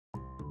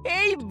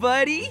Hey,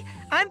 buddy!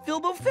 I'm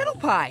Filbo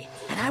Fiddlepie,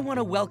 and I want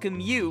to welcome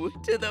you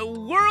to the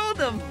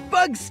world of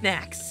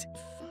Bugsnax.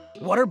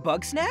 What are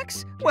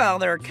Bugsnax? Well,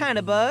 they're kind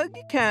of bug,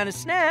 kind of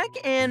snack,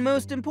 and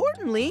most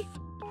importantly,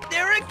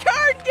 they're a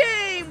card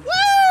game!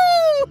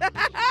 Woo!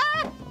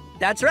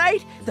 That's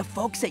right, the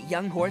folks at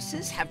Young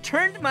Horses have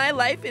turned my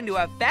life into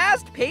a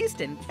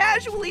fast-paced and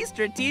casually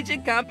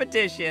strategic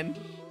competition.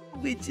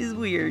 Which is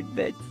weird,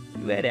 but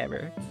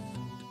whatever.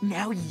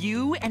 Now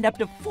you and up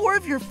to 4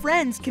 of your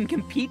friends can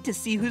compete to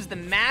see who's the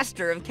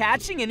master of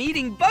catching and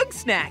eating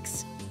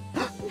Bugsnax.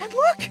 And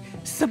look,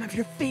 some of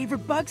your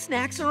favorite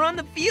Bugsnax are on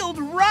the field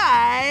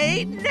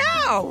right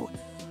now.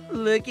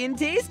 Looking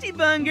tasty,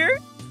 Bunger.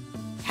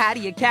 How do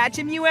you catch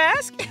him, you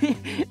ask?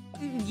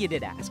 You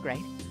did ask,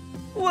 right?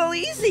 Well,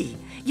 easy.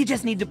 You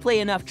just need to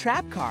play enough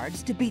trap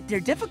cards to beat their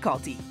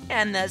difficulty,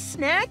 and the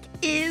snack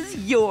is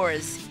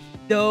yours.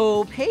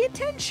 Though, pay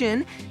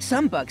attention,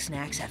 some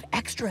Bugsnax have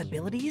extra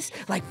abilities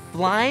like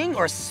flying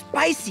or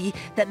spicy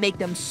that make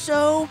them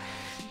so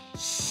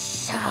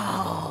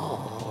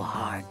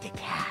hard to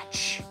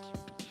catch.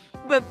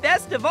 But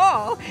best of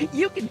all,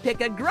 you can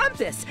pick a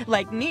Grumpus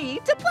like me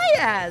to play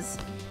as.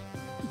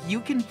 You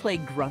can play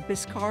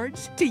Grumpus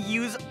cards to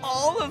use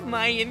all of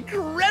my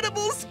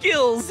incredible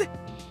skills,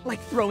 like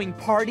throwing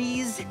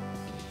parties,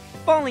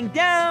 falling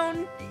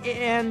down,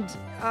 and,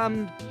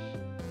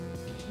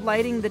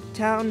 lighting the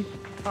town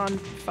on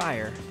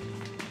fire.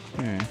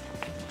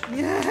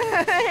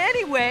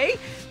 Anyway,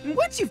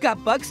 once you've got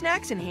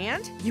Bugsnax in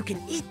hand, you can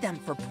eat them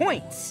for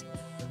points.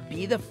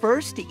 Be the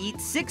first to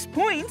eat 6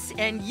 points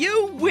and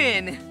you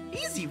win.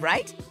 Easy,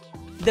 right?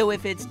 Though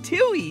if it's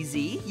too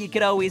easy, you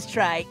could always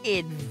try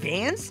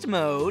advanced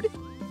mode,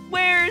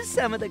 where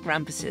some of the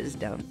Grumpuses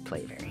don't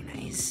play very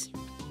nice.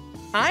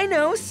 I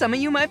know some of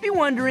you might be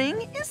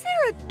wondering, is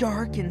there a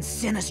dark and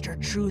sinister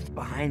truth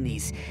behind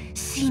these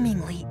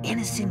seemingly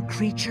innocent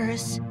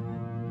creatures?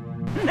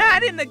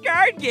 Not in the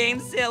card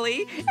game,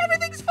 silly.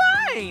 Everything's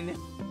fine.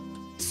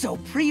 So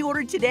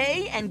pre-order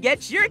today and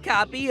get your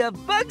copy of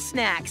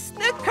Bugsnax,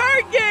 the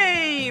card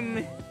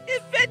game!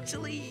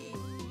 Eventually.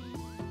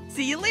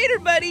 See you later,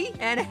 buddy,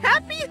 and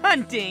happy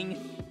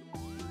hunting!